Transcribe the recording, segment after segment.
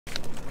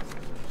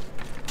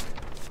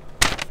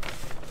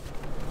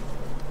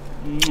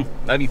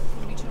Love you.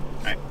 Me too.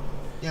 All right.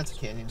 Yeah, it's a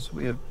canyon. So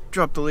we have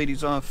dropped the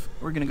ladies off.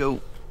 We're gonna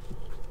go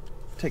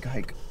take a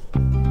hike.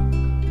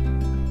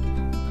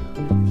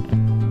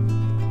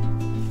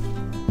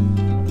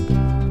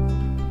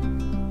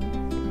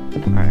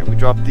 All right, we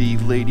dropped the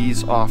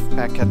ladies off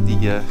back at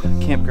the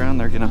campground.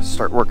 They're gonna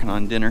start working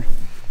on dinner.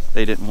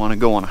 They didn't want to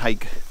go on a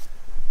hike,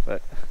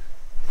 but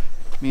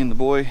me and the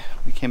boy,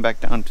 we came back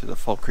down to the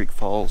Fall Creek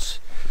Falls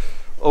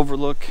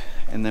overlook,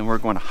 and then we're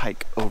going to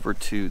hike over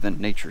to the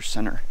nature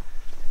center.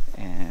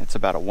 And it's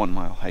about a 1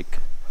 mile hike.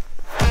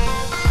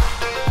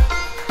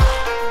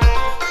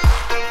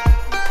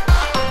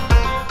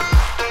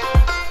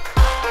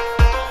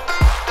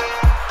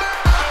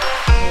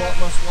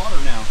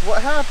 Water now.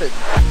 What happened?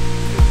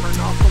 You turned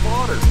off the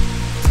water.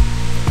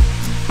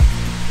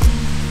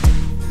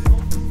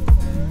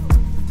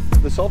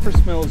 The sulfur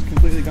smell is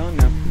completely gone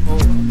now.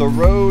 The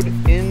road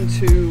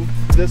into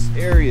this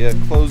area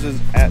closes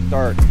at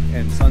dark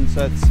and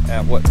sunsets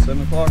at what,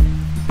 7 o'clock?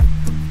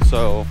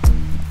 So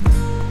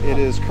it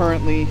is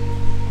currently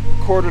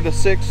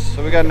 5:45,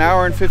 so we got an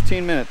hour and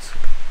 15 minutes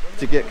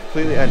to get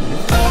completely out of here.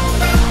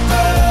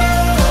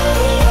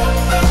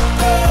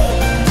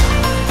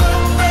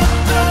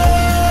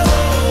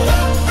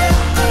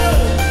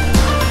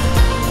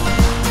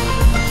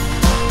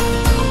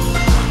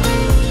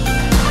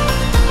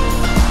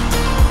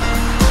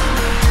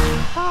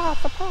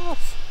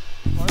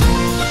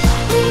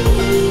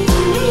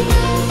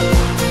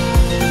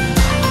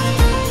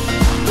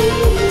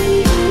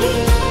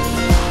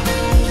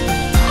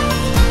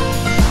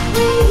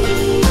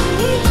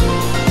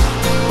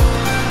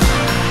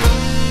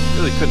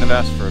 Couldn't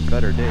have asked for a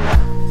better day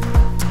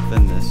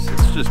than this.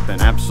 It's just been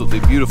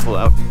absolutely beautiful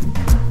out.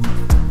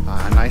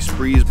 A nice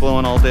breeze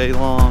blowing all day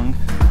long.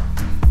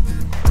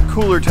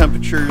 Cooler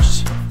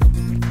temperatures.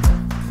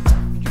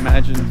 Can you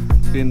imagine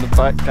being the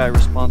guy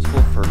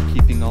responsible for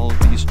keeping all of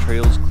these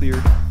trails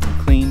cleared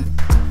and clean?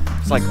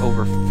 It's like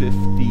over 50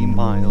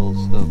 miles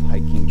of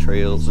hiking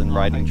trails and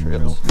riding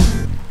trails.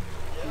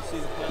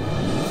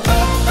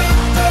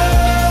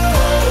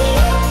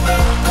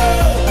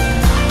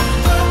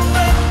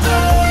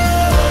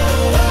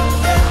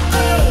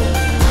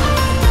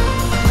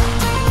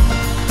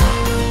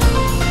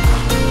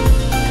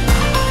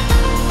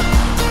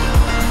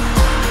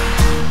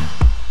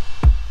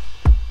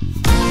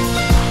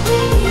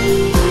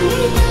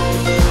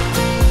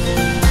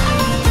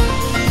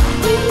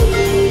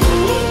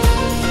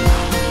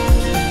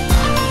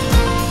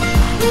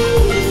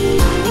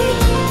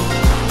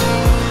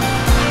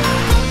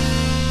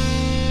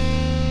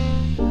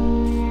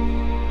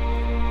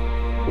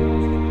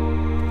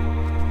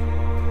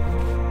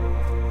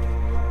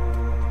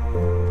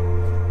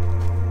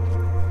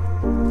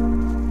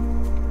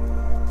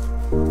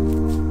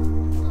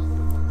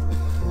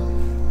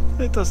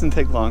 It doesn't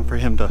take long for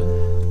him to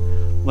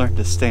learn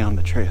to stay on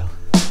the trail.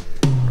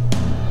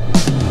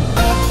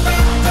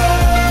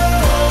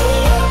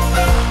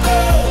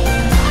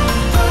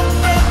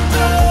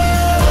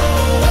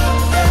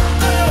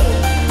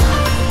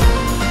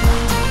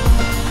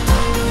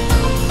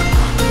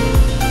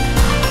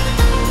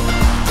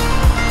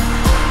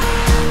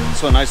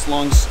 So a nice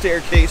long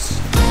staircase.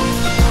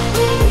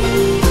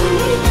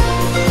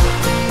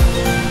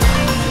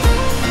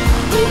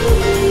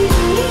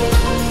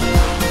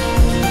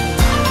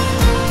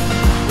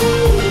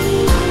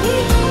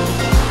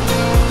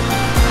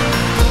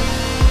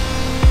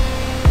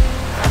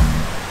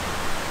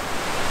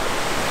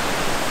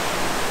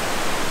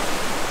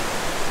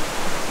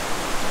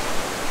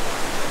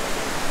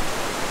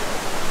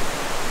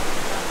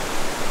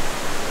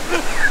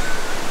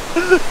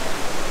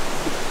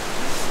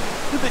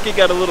 I think he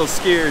got a little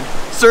scared.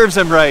 Serves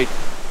him right.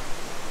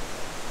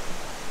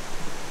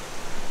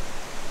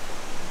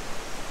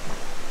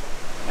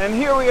 And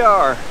here we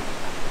are,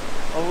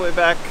 all the way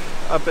back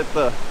up at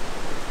the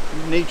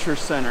nature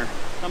center.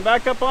 I'm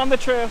back up on the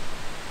trail.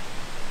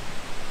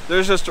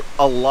 There's just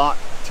a lot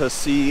to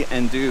see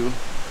and do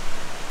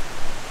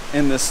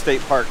in this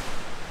state park.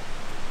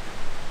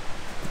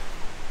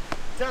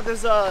 Dad,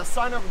 there's a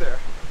sign over there.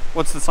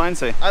 What's the sign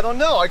say? I don't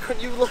know. I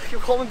couldn't. You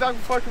called me back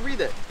before I could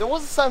read it. There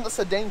was a sign that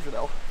said danger,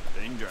 though.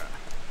 Danger.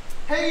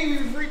 Hey,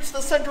 we've reached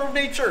the center of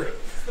nature.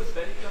 It's the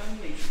Betty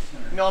Gunn Nature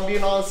Center. No, I'm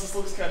being honest. This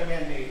looks kind of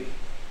man-made.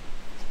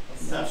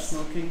 Not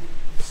smoking.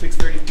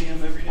 6:30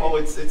 p.m. every day. Oh,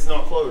 it's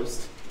not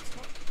closed.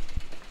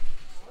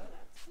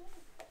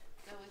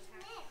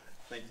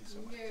 Thank you so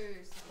much.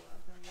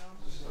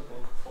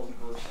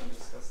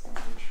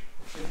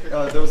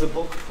 There was a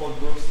book called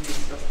Gross and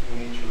Disgusting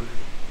Nature.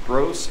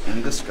 Gross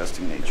and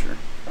Disgusting Nature.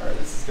 Alright,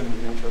 this is going to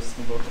be an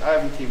interesting book. I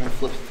haven't even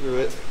flipped through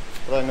it,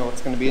 but I know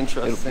it's going to be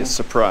interesting. It'll be a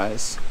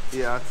surprise.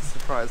 Yeah, it's a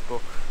surprise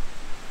book.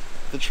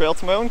 The trail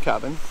to my own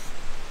cabin.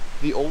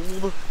 The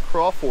old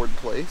Crawford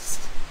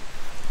place.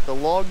 The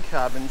log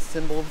cabin,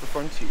 symbol of the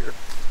frontier.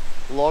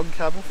 Log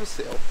cabin for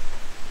sale.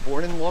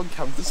 Born in log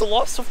cabin. There's a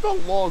lot of stuff about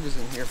logs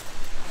in here.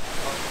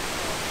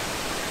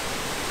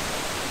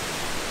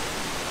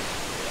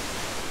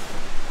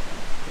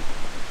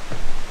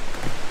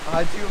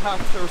 I do have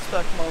to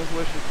respect Mom's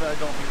wishes that I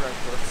don't be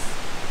reckless.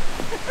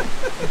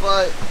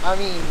 But, I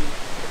mean...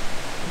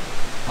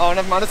 Oh,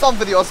 never mind, it's on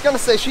video. I was gonna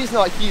say she's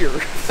not here.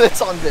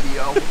 It's on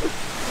video.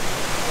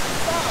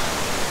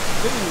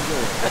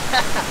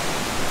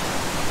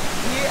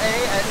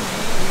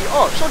 E-A-N-G-E.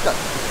 Oh, shortcut.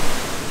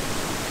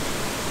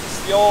 It's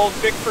the old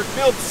Bickford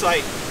Field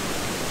site.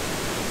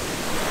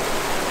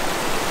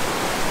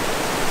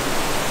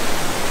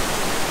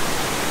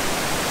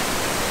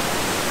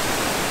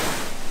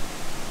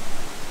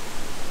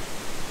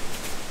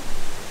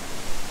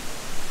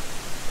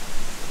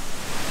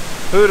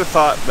 Who'd have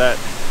thought that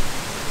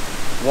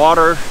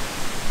water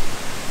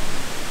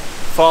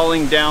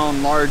falling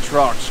down large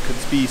rocks could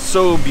be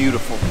so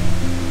beautiful?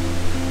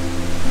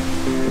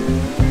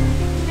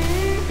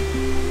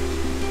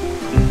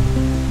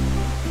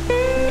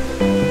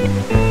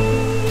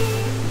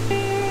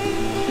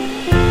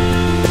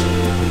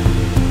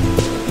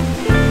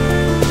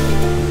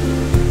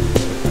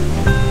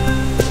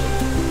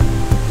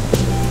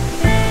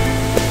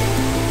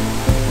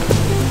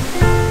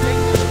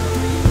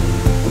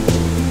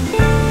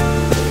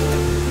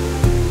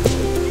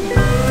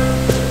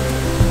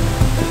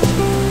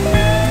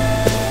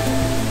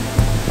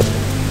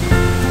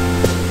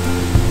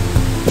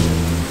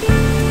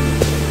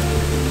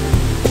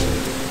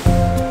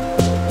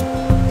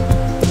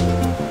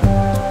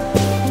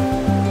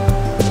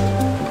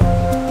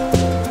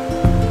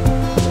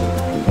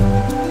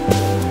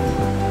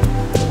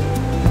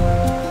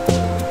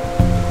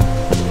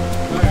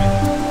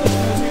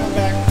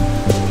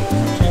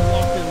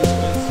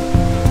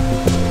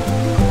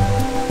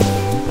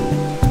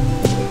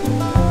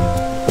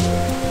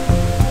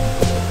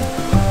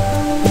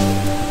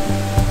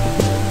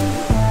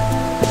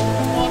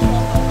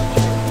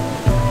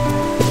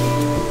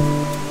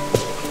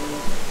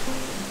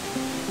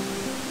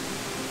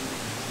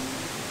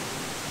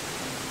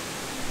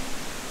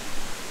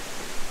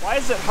 Why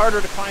is it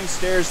harder to climb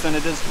stairs than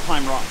it is to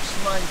climb rocks?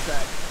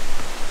 Mindset.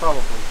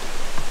 Probably.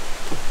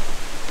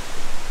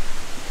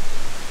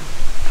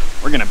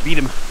 We're gonna beat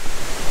him.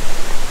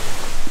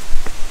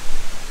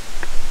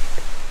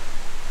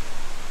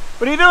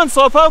 What are you doing,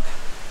 Slowpoke?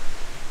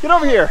 Get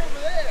over here. Over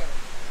there.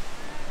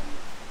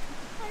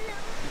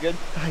 You good?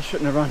 I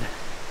shouldn't have run.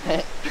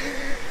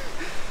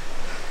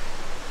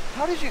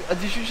 How did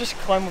you just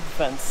climb up the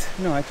fence?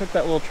 No, I took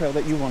that little trail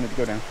that you wanted to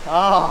go down.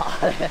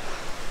 Ah.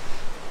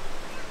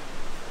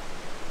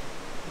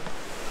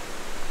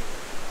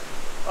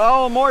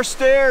 Oh, more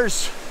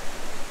stairs.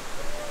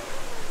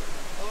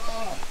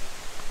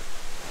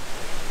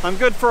 I'm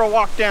good for a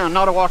walk down,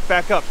 not a walk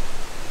back up.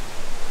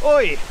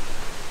 Oi!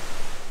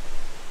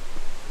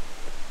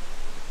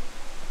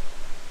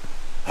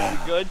 You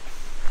good?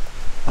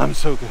 I'm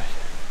so good.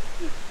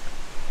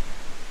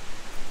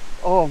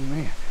 Oh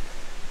man.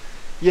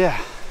 Yeah.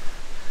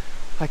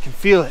 I can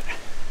feel it.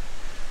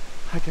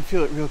 I can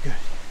feel it real good.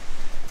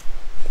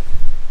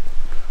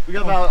 We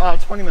got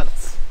about 20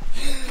 minutes.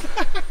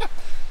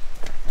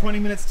 20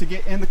 minutes to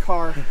get in the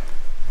car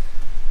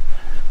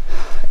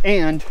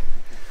and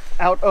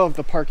out of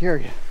the park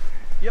area.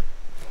 Yep.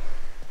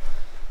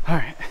 All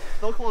right.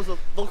 They'll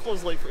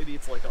close late for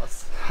idiots like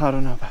us. I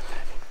don't know about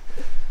that.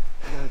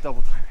 You gotta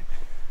double time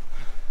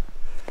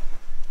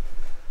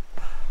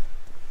it.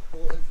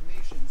 Full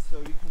information, so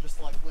you can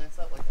just like glance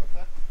out like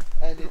okay.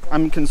 And it's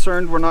I'm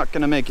concerned we're not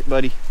gonna make it,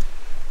 buddy.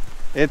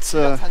 It's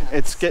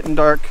it's getting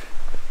dark.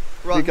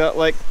 Run. We got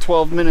like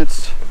 12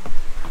 minutes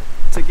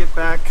to get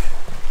back.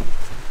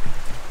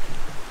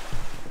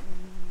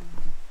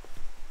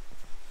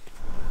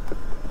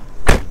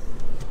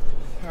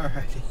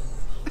 Alrighty.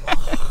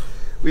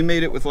 We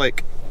made it with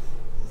like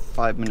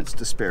 5 minutes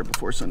to spare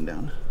before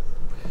sundown.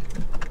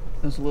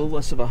 It was a little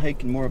less of a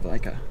hike and more of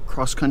like a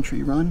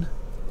cross-country run.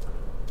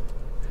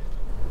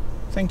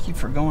 Thank you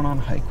for going on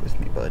a hike with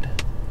me, bud.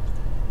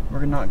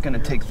 We're not gonna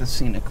take the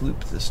scenic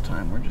loop this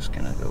time. We're just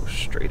gonna go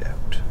straight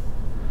out.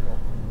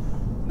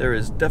 There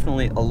is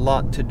definitely a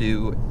lot to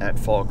do at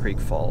Fall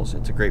Creek Falls.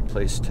 It's a great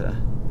place to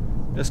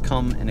just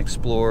come and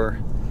explore,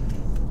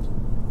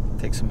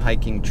 take some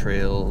hiking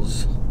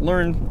trails,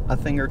 learn a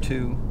thing or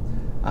two,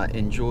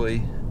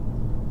 enjoy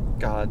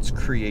God's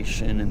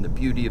creation and the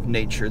beauty of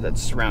nature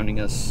that's surrounding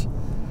us,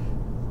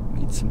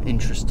 meet some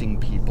interesting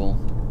people,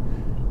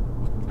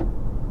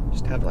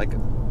 just have like a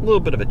little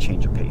bit of a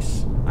change of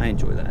pace. I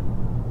enjoy that.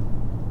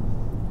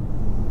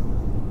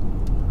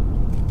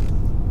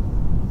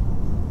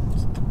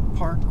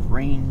 Park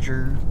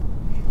ranger.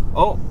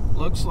 Oh,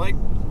 looks like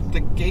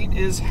the gate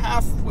is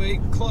halfway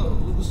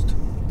closed.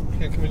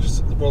 Yeah, can we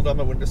just roll down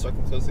my window so I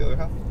can close the other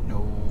half?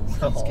 No,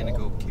 he's gonna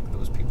go kick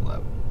those people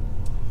out.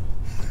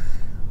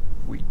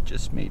 We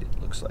just made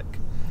it, looks like.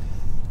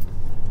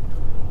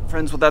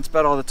 Friends, well, that's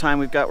about all the time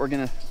we've got. We're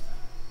gonna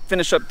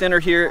finish up dinner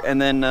here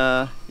and then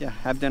yeah,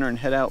 have dinner and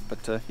head out.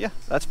 But yeah,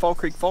 that's Fall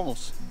Creek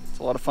Falls. It's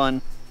a lot of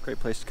fun. Great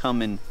place to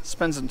come and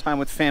spend some time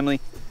with family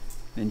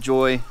and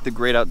enjoy the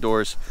great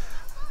outdoors.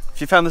 If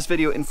you found this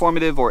video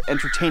informative or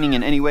entertaining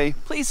in any way,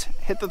 please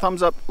hit the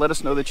thumbs up, let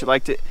us know that you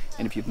liked it,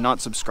 and if you've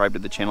not subscribed to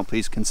the channel,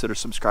 please consider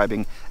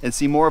subscribing and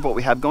see more of what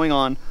we have going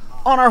on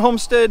our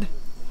homestead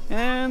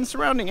and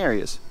surrounding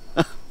areas.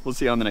 We'll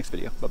see you on the next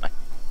video. Bye-bye.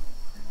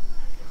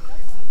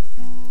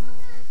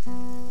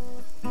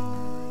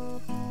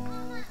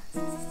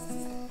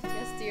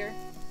 Yes, dear.